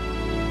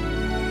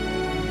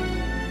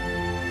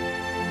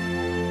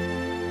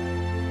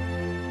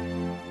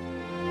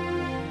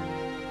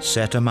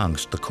 Set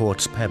amongst the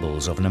quartz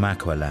pebbles of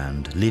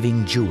Namaqualand,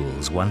 living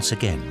jewels once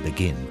again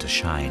begin to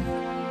shine.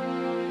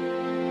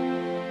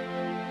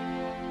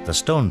 The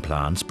stone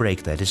plants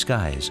break their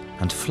disguise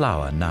and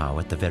flower now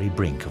at the very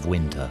brink of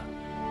winter.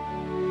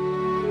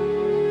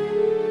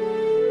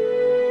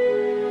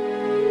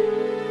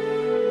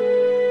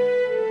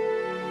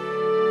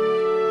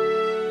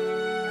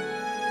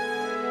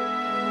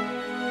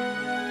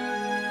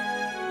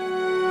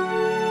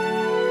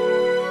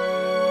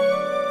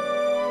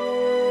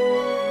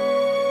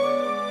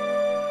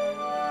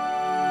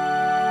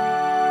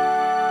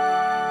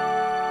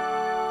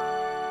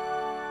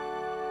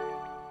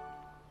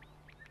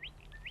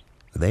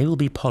 They will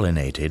be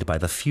pollinated by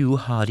the few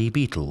hardy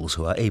beetles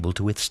who are able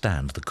to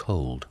withstand the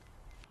cold.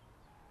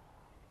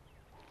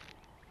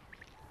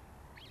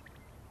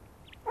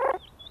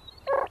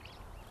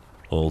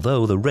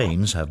 Although the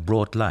rains have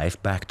brought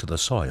life back to the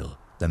soil,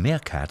 The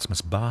meerkats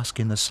must bask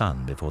in the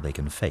sun before they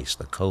can face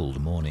the cold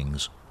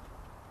mornings.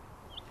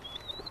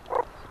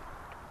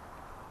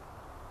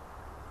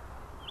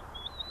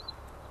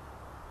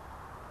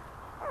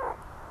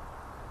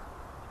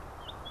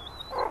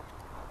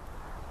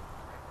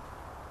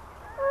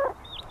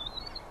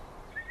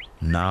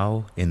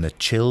 Now, in the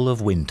chill of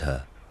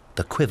winter,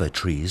 the quiver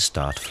trees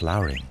start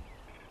flowering.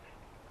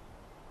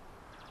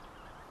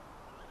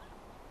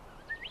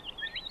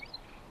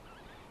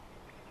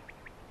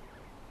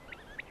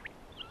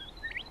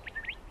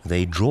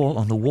 They draw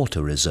on the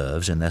water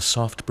reserves in their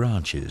soft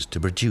branches to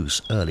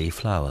produce early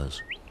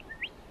flowers.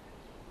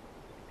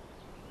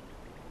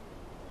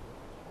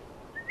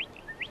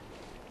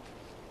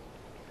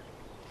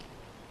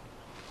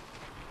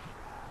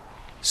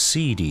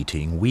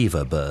 Seed-eating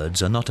weaver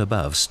birds are not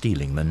above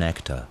stealing the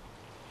nectar.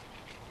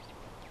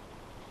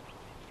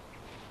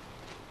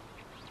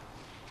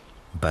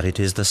 But it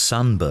is the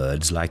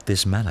sunbirds like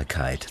this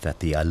malachite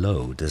that the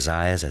aloe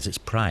desires as its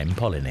prime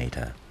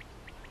pollinator.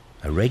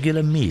 A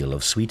regular meal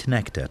of sweet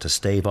nectar to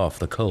stave off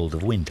the cold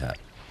of winter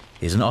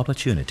is an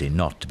opportunity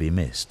not to be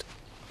missed,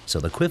 so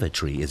the quiver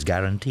tree is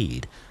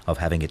guaranteed of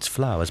having its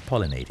flowers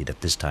pollinated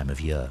at this time of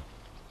year.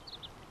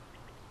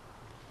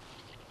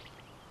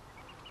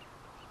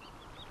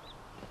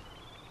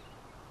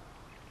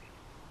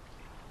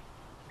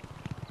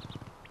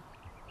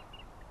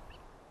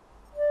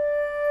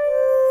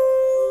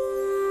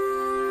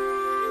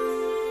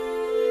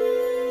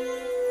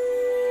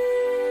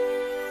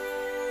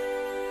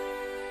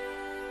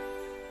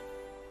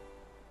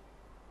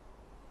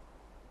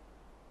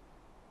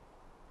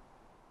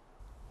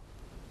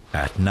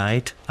 At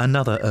night,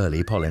 another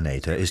early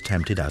pollinator is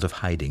tempted out of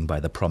hiding by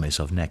the promise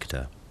of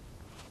nectar.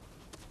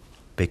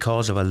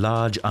 Because of a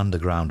large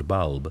underground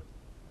bulb,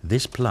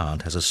 this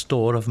plant has a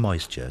store of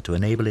moisture to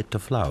enable it to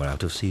flower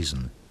out of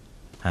season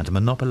and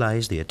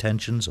monopolize the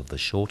attentions of the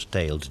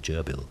short-tailed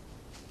gerbil.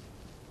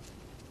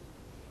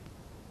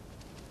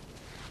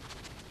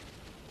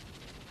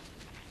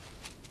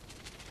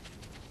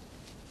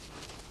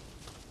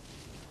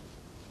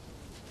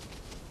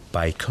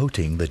 By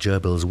coating the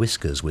gerbil's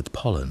whiskers with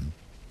pollen,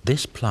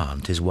 this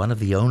plant is one of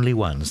the only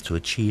ones to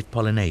achieve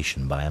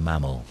pollination by a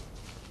mammal.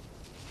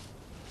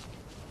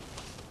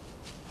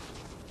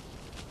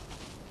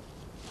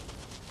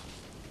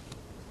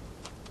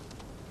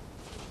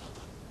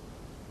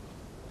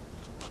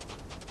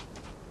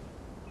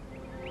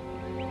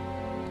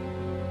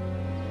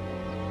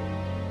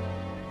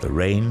 The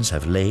rains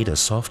have laid a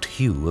soft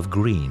hue of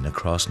green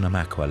across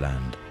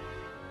Namaqualand.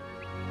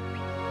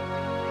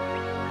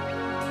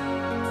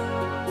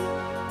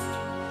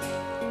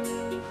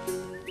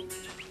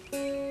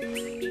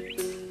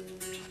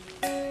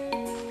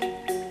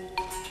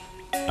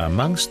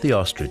 Amongst the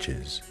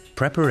ostriches,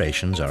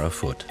 preparations are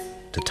afoot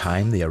to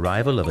time the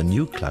arrival of a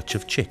new clutch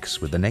of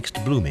chicks with the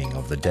next blooming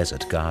of the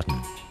desert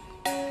garden.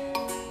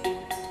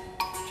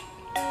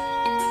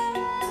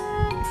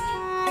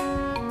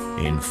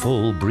 In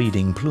full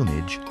breeding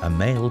plumage, a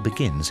male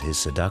begins his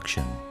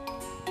seduction.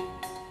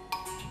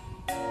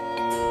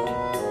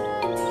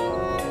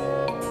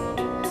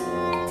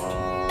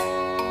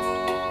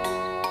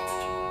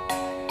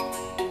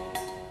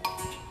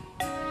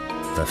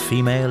 The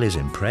female is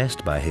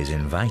impressed by his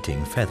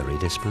inviting feathery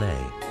display.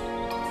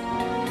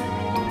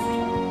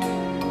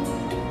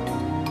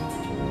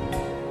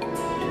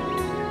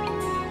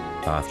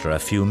 After a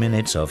few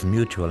minutes of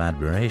mutual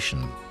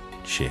admiration,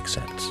 she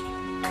accepts.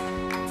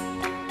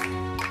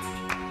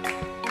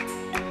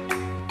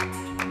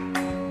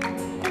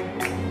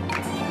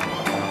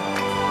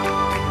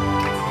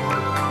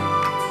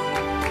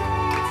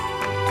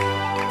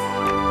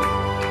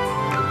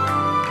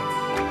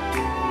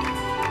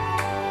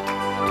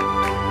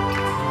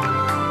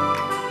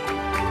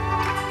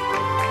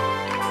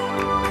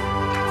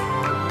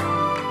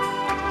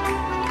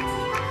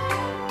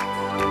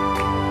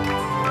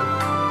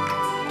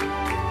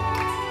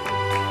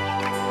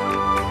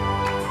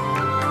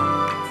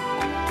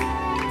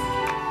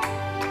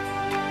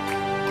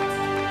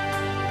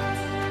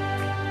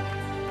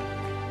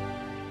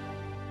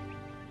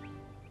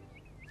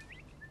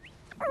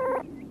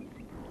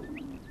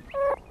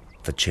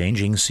 The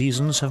changing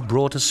seasons have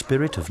brought a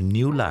spirit of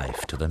new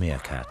life to the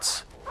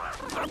meerkats.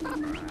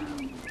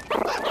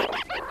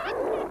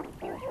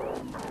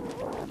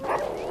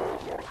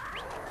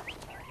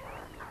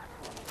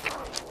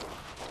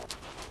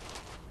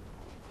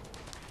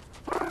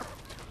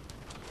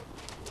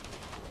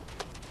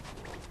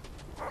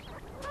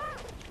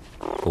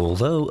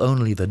 Although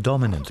only the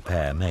dominant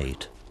pair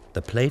mate,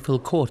 the playful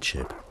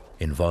courtship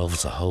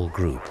involves the whole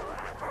group.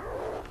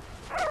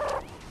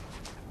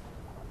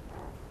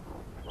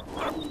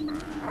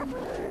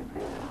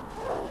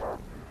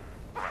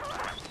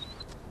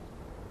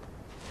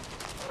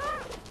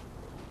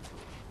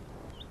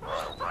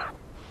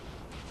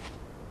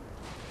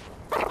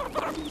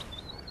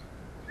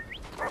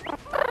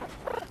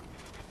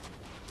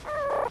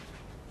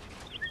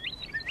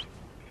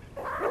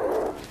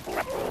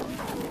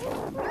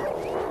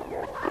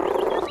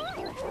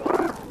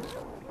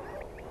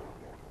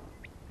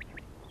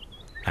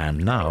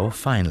 Now,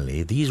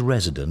 finally, these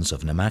residents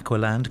of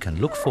Namaqualand can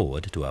look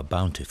forward to a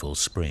bountiful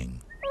spring.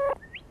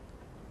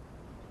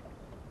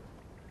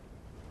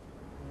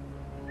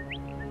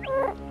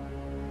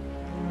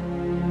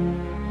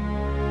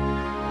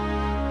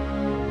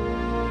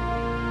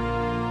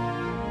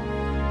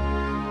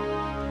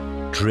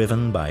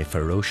 Driven by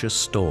ferocious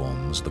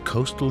storms, the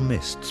coastal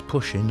mists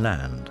push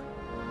inland,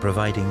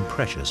 providing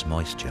precious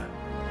moisture.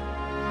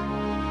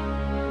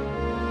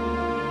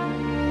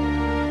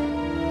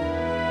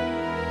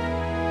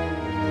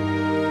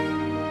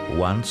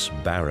 Once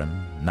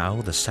barren,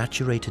 now the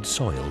saturated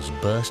soils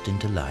burst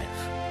into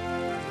life.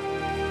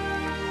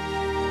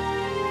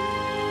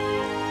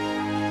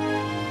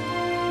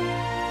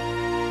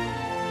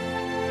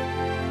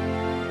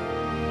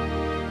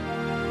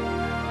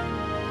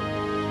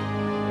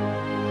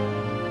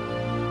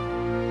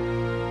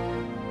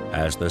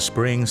 As the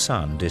spring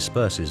sun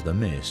disperses the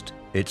mist,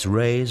 its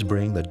rays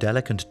bring the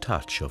delicate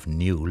touch of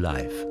new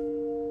life.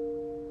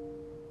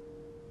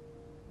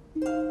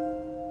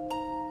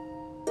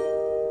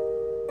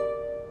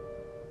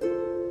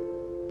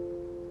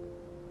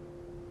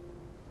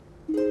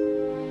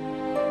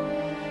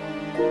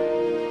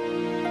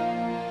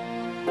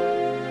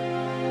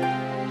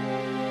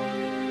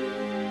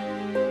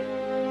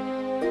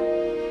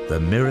 The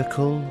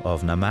miracle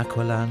of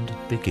Namaqualand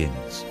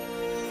begins.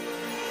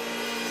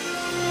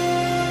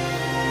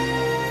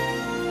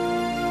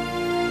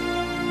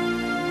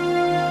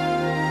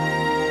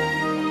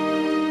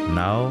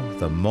 Now,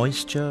 the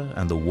moisture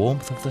and the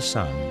warmth of the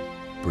sun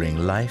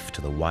bring life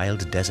to the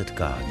wild desert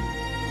garden.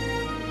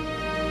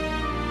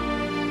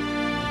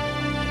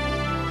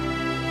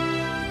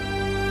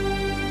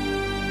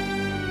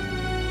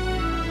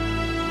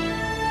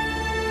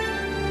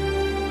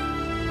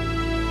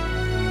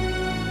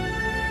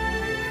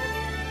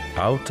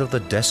 Out of the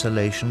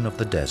desolation of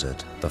the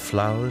desert, the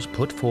flowers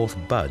put forth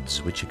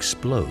buds which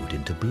explode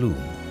into bloom.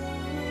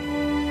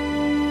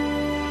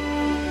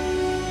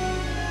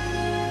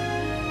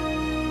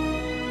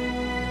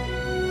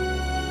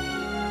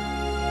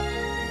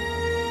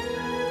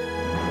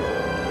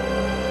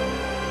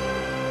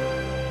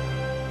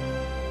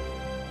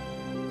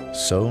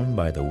 Sown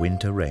by the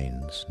winter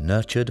rains,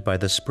 nurtured by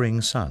the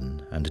spring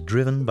sun, and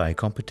driven by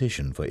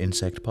competition for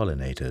insect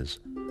pollinators,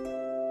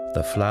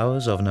 the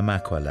flowers of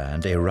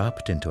Namaqualand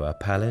erupt into a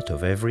palette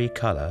of every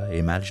color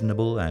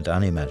imaginable and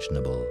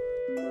unimaginable.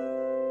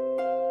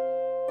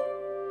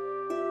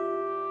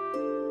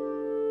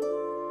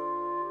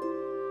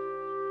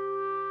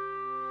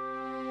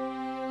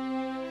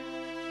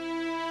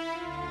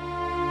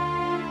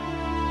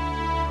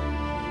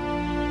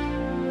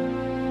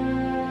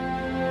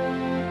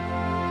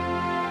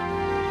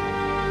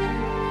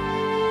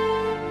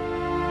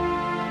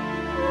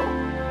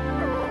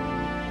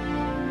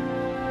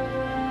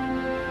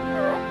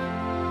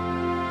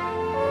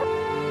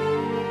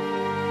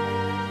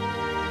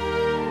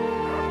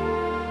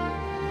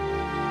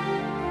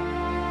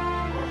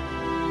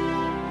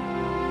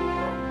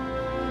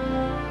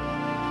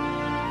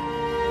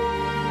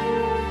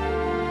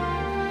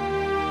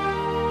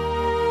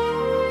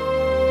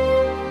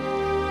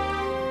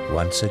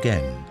 Once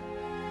again,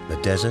 the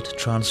desert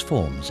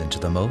transforms into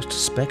the most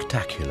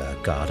spectacular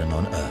garden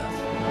on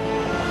Earth.